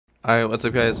Alright, what's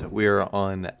up guys? We are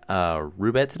on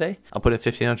roulette today. I'll put in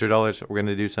 $1,500. We're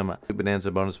gonna do some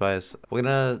Bonanza bonus buys. We're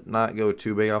gonna not go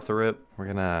too big off the rip.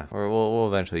 We'll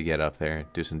eventually get up there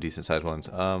and do some decent sized ones.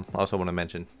 Also want to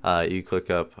mention, you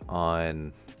click up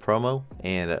on promo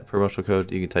and promotional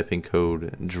code. You can type in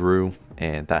code Drew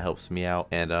and that helps me out.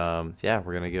 And yeah,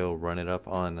 we're gonna go run it up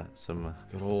on some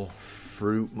good old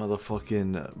fruit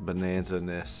motherfucking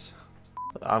Bonanza-ness.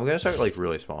 I'm gonna start like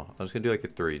really small. I'm just gonna do like a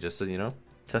 3 just so you know.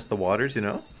 Test the waters, you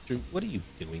know? Drew, what are you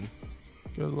doing?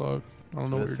 Good luck. I don't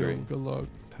know what you're doing. Good luck.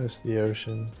 Test the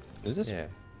ocean. Is this? Yeah.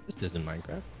 This isn't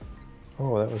Minecraft.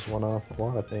 Oh, that was one off a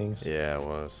lot of things. Yeah, it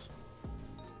was.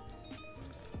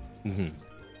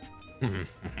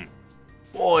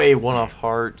 Boy, one off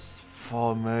hearts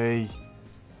for me.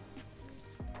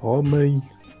 For me.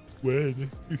 When?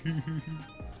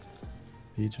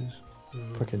 Peaches.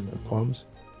 Fucking plums.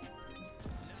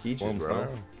 Peaches, bro.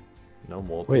 No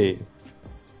multi. Wait.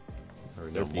 Or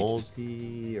no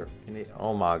multi or any.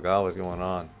 Oh my god, what's going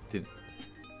on? Did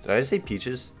I just say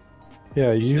peaches?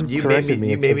 Yeah, you made corrected me.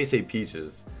 me. You made me say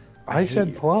peaches. I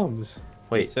said plums.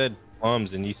 Wait. You said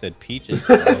plums and you said peaches.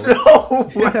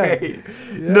 No way.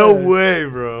 Yeah. No way,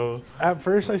 bro. At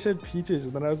first I said peaches,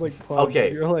 and then I was like plums.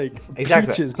 Okay. You're like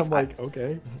Exactly. peaches. I'm like,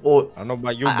 okay. Well, I don't know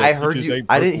about you. I heard peaches you. ain't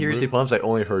I didn't purple, hear you say bro. plums. I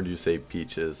only heard you say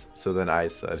peaches. So then I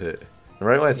said it. And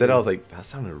right when I said it, I was like, that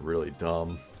sounded really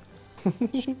dumb.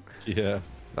 Yeah.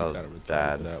 That was Kinda retarded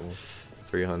bad. for that one.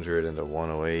 300 into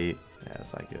 108. Yeah,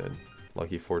 that's not good.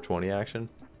 Lucky 420 action.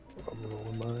 I'm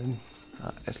rolling mine.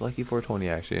 It's lucky 420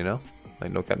 action, you know?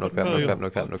 Like no cap, no cap, no cap, no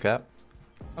cap, no cap.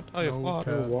 I'll tell you No what.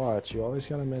 cap. Watch. You always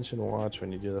gotta mention watch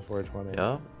when you do the 420.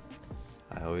 Yeah.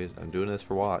 I'm doing this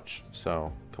for watch.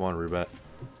 So come on, Rubet.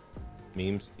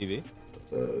 Memes TV.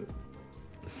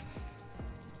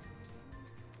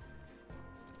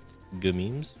 Good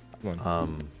memes. Come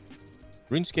on.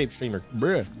 RuneScape streamer.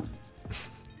 Bruh.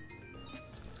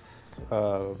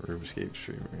 RubeScape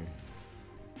streamer.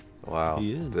 Wow.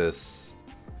 He is. This.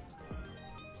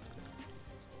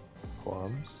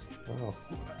 Plums. Oh.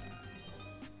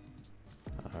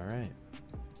 All right.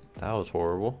 That was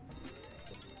horrible.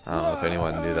 I don't know if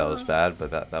anyone knew that was bad,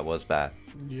 but that was bad.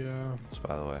 Yeah. Just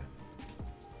by the way.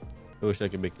 I wish I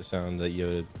could make the sound that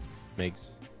Yoda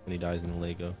makes when he dies in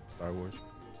Lego Star Wars.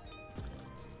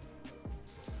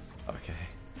 Okay.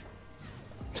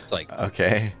 It's like,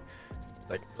 Okay.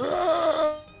 like.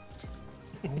 Oh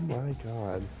my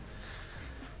god.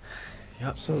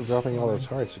 Yep. So dropping all those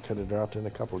hearts, it could have dropped in a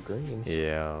couple greens.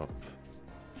 Yeah.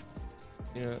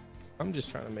 Yeah, I'm just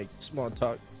trying to make small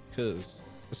talk because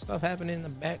the stuff happening in the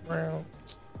background.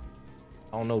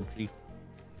 I don't know, Chief.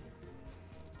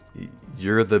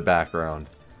 You're the background.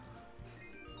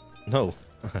 No,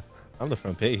 I'm the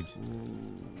front page.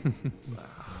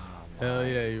 Hell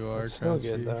yeah, you are. It's still Crunchy.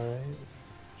 good though, right?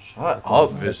 Shut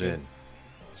up, Vision.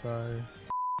 Sorry.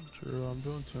 True, I'm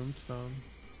doing Tombstone.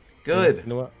 Good. You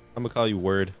know what? I'm gonna call you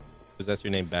Word because that's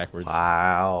your name backwards.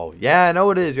 Wow. Yeah, I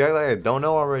know it is. You act like I don't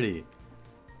know already.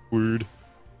 Word.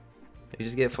 You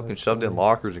just get fucking shoved in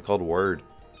lockers and called Word.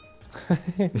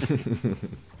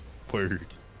 Word.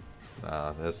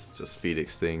 Nah, that's just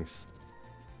Phoenix things.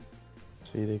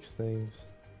 Phoenix things.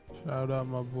 Shout out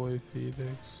my boy Phoenix.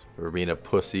 For being a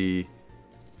pussy.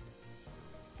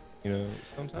 You know,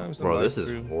 sometimes. in Bro, life, this is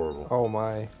Drew, horrible. Oh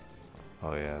my.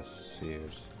 Oh yeah, see,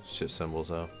 there's shit symbols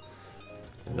though.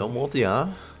 No multi, huh?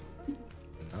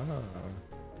 Nah.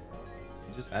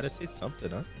 You just had to say something,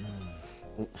 huh?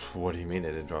 What do you mean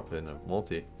it didn't drop it in a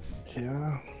multi?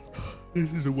 Yeah.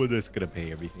 This is the one that's gonna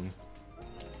pay everything.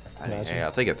 I mean, Imagine. hey,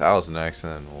 I'll take 1,000x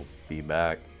and then we'll be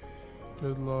back.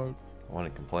 Good luck. I want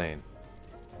to complain.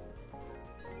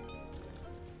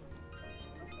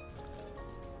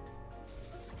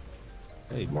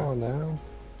 Hey, Come bro. on now.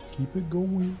 Keep it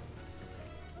going.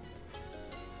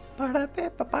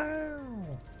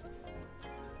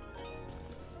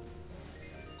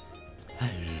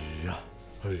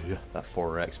 That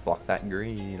 4x block that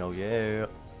green, oh yeah.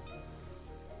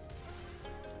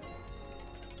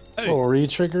 Hey. Oh,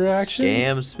 re-trigger action?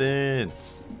 Scam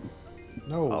spins.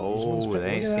 No. these ones Oh, spin- they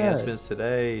ain't look at scam that. spins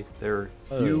today. They're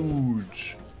Oh.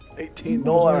 huge.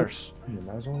 $18.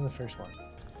 That was only the first one.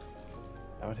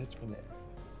 Now it hits me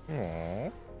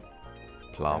there.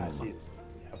 Aww. Plum. Yeah, I see it.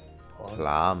 Yep. Plums.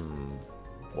 Plum.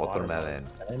 Watermelon.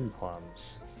 And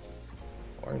plums.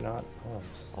 Or not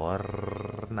plums.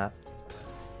 Or not.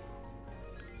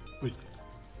 Wait.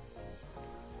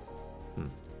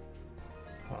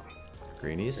 Huh.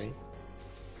 Greenies? Great.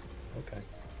 Okay.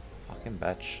 Fucking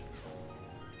bitch.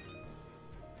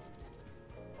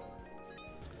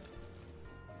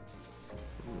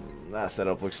 That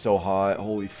setup looks so hot.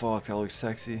 Holy fuck, that looks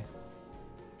sexy.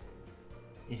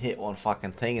 You hit one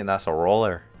fucking thing and that's a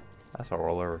roller. That's a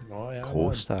roller Oh, yeah,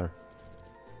 coaster.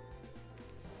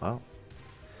 Well.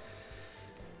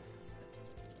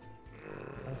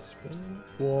 That's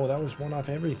whoa, that was one off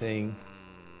everything.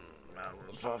 That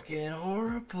was fucking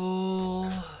horrible.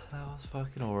 That was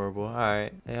fucking horrible.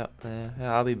 Alright, yeah,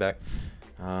 I'll be back.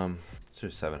 Let's do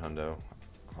 7 hundo.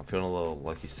 I'm feeling a little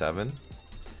lucky 7.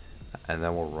 And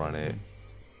then we'll run it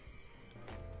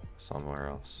somewhere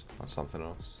else. On something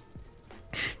else.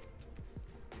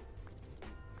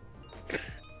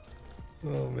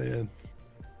 Oh man.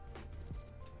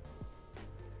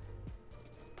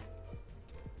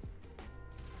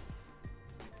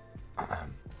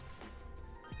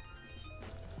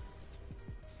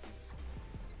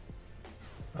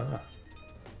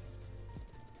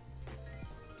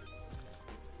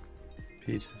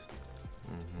 Peaches.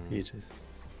 Peaches.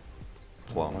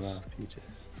 Plums.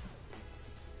 Peaches.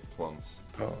 Plums.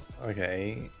 Oh,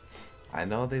 okay. I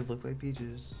know they look like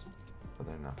peaches, but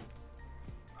they're not.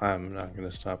 I'm not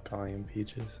gonna stop calling them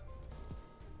peaches.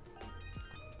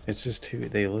 It's just two.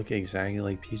 They look exactly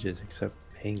like peaches except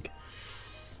pink.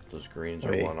 Those greens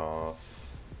Wait. are one off.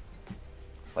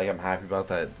 Like, I'm happy about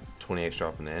that 20x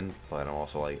dropping in, but I'm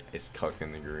also like, it's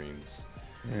cucking the greens.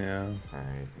 Yeah.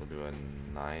 Alright, we'll do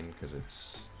a 9 because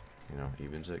it's, you know,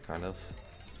 evens it kind of.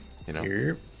 You know?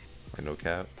 Yep. Like, no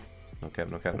cap. No cap,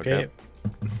 no cap, no Okay.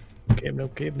 cap. Cape, no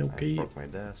cape, no I cape. broke my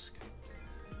desk.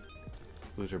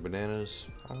 Blues or bananas?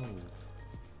 Oh,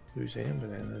 Blues and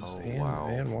bananas. oh and, wow.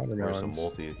 And There's watermelons. some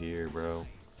multi here, bro.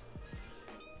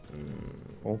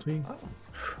 Multi? Oh,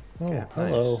 Oh, okay,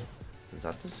 hello. nice. Is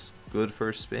that this good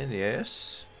first spin?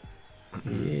 Yes.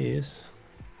 Yes.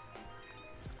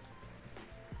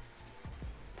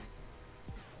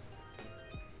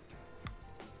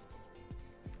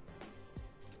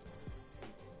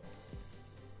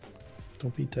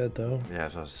 Don't be dead though. Yeah, I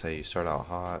was about to say, you start out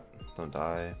hot, don't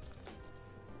die.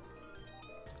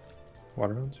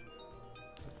 Watermelons?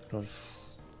 No.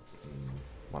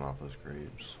 One off those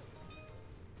grapes.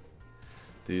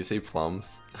 Did you say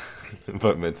plums?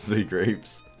 But meant to say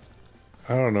grapes?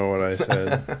 I don't know what I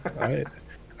said.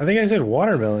 I think I said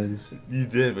watermelons. You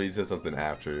did, but you said something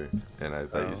after, and I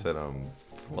thought Oh. you said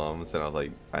plums, and I was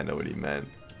like, I know what he meant.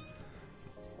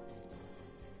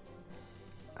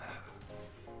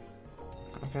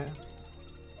 Okay.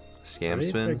 Scam Right,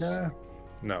 spins. Becca?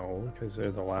 No, because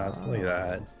they're the last. Look at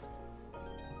that.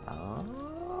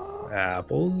 Oh.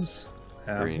 Apples.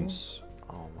 Greens.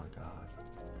 Oh my god.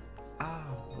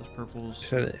 Ow, those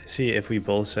purples. See, if we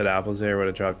both said apples there, would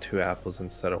have dropped 2 apples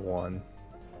instead of 1.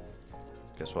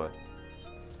 Guess what?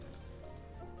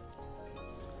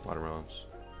 Watermelons.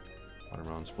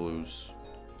 Watermelons, blues.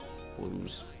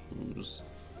 Blues. Blues.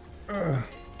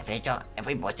 If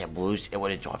we bought the blues, it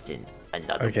would have dropped in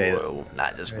another Okay. blue,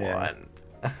 not just Yeah.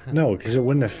 one. No, because it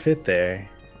wouldn't have fit there.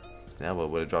 Yeah, but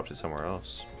would have dropped it somewhere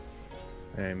else.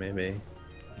 Alright, maybe.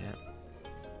 Yeah.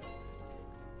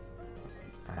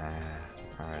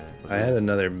 Alright. I had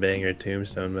another banger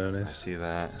tombstone I bonus. see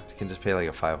that. You can just pay like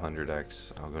a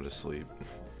 500x. I'll go to sleep.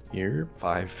 You're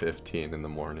 5:15 in the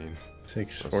morning. Those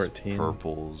 614.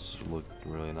 purples look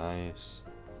really nice.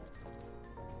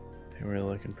 They were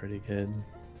looking pretty good.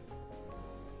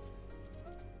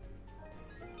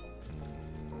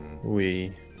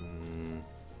 We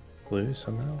blue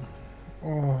somehow.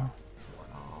 Oh,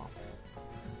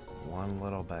 One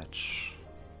little batch.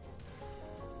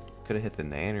 Could have hit the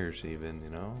nanners even, you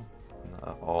know?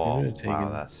 Oh, could've taken- wow,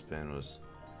 that spin was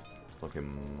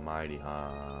looking mighty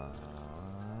hot.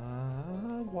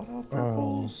 What up,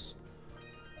 purples?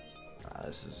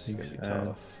 This is Big gonna be sad.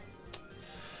 tough.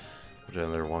 We'll do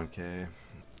another 1K.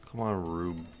 Come on,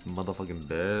 Rube, motherfucking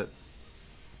bet.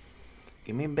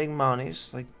 Give me big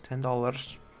monies, like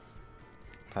 $10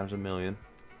 times a million.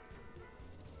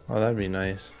 oh, that'd be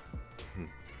nice.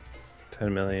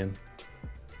 10 million.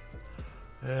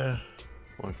 Yeah.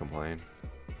 Won't complain.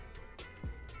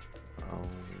 Oh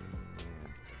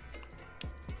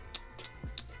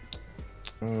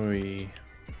man. Oy.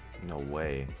 No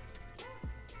way.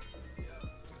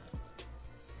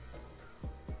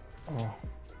 Oh,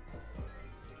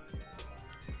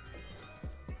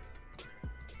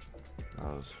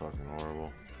 That was fucking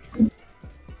horrible.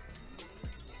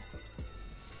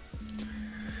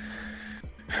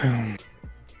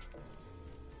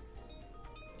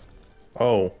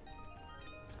 oh,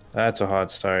 that's a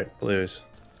hot start. Blues.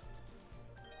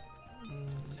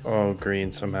 Oh,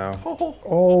 green somehow.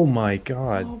 Oh my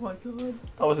god. Oh my god.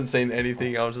 I wasn't saying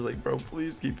anything. I was just like, bro,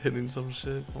 please keep hitting some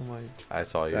shit. Oh my. I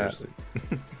saw yours.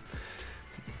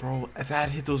 Bro, if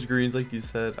that hit those greens like you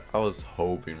said, I was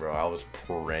hoping, bro. I was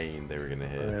praying they were gonna I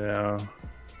hit. know.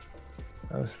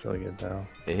 That was still good though.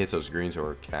 It hits those greens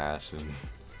or cash and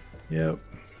Yep.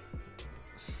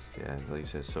 yeah, like you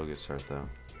said, still a good start though.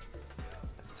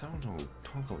 Don't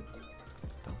go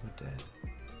dead.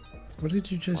 What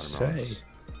did you just say? Watermelons.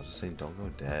 I was just saying don't go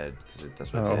dead because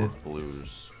that's what Oh. dead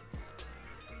blues.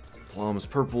 Plums,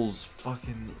 purples,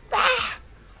 fucking.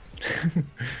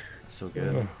 So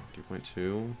good. Oh.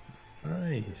 2.2.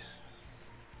 Nice.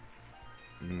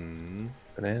 Mm.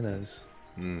 Bananas.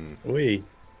 Mm. Oi.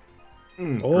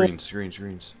 Mm. Oh.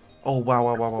 Greens. Oh wow.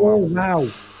 Oh wow.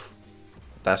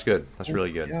 That's good. That's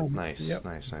really good. Yeah. Nice. Yep.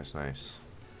 Nice.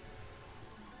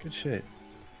 Good shit.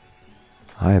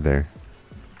 Hi there.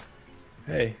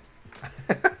 Hey.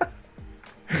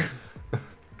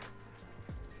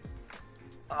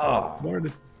 Oh.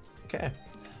 Morning. Okay.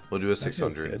 We'll do a That feels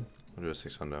 600. good. We'll do a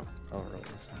 600. I'll roll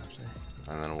this actually.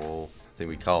 And then I think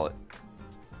we call it.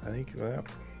 I think well.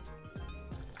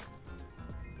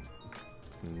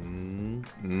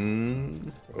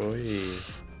 Oi.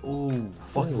 Ooh,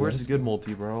 fuck, Oh, where's that's the good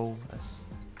multi, bro? That's,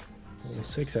 Little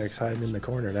 6x hiding in the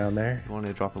corner down there. you want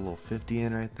to drop a little 50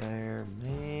 in right there,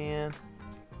 man.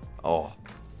 Oh,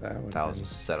 That would that was a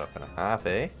setup and a half,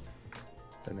 eh?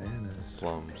 bananas.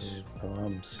 Plums. Dude,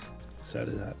 plums. Said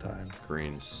it that time.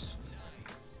 Greens.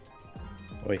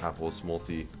 Wait. Apples,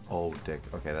 multi. Oh, dick.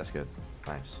 Okay, that's good.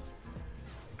 Nice.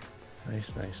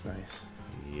 Nice.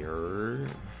 Here.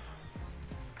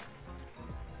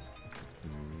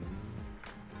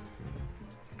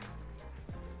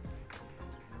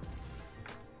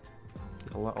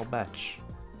 A little batch.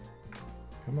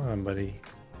 Come on, buddy.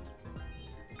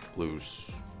 Blues.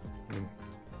 Mm.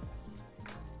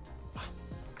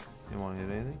 You want to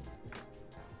hit anything?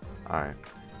 Alright.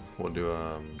 We'll do,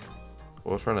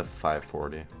 we'll just run a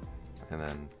 540. And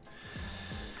then,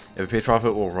 if it pays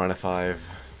profit, we'll run a 5.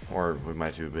 Or we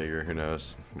might do bigger, who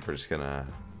knows. We're just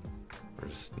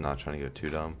not trying to go too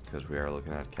dumb. Because we are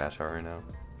looking at cash out right now.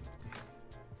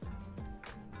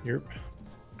 Yep.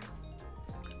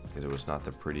 Because it was not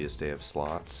the prettiest day of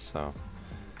slots. So,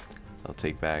 I'll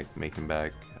making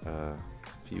back a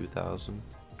few thousand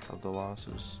of the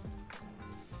losses.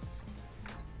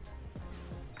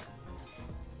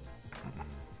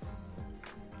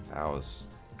 That was.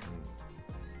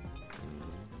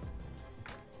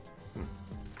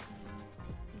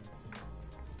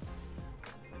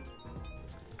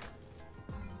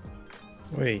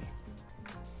 Wait.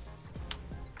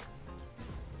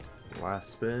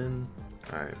 Last spin.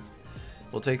 Alright.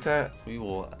 We'll take that. We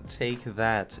will take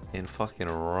that and fucking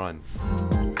run.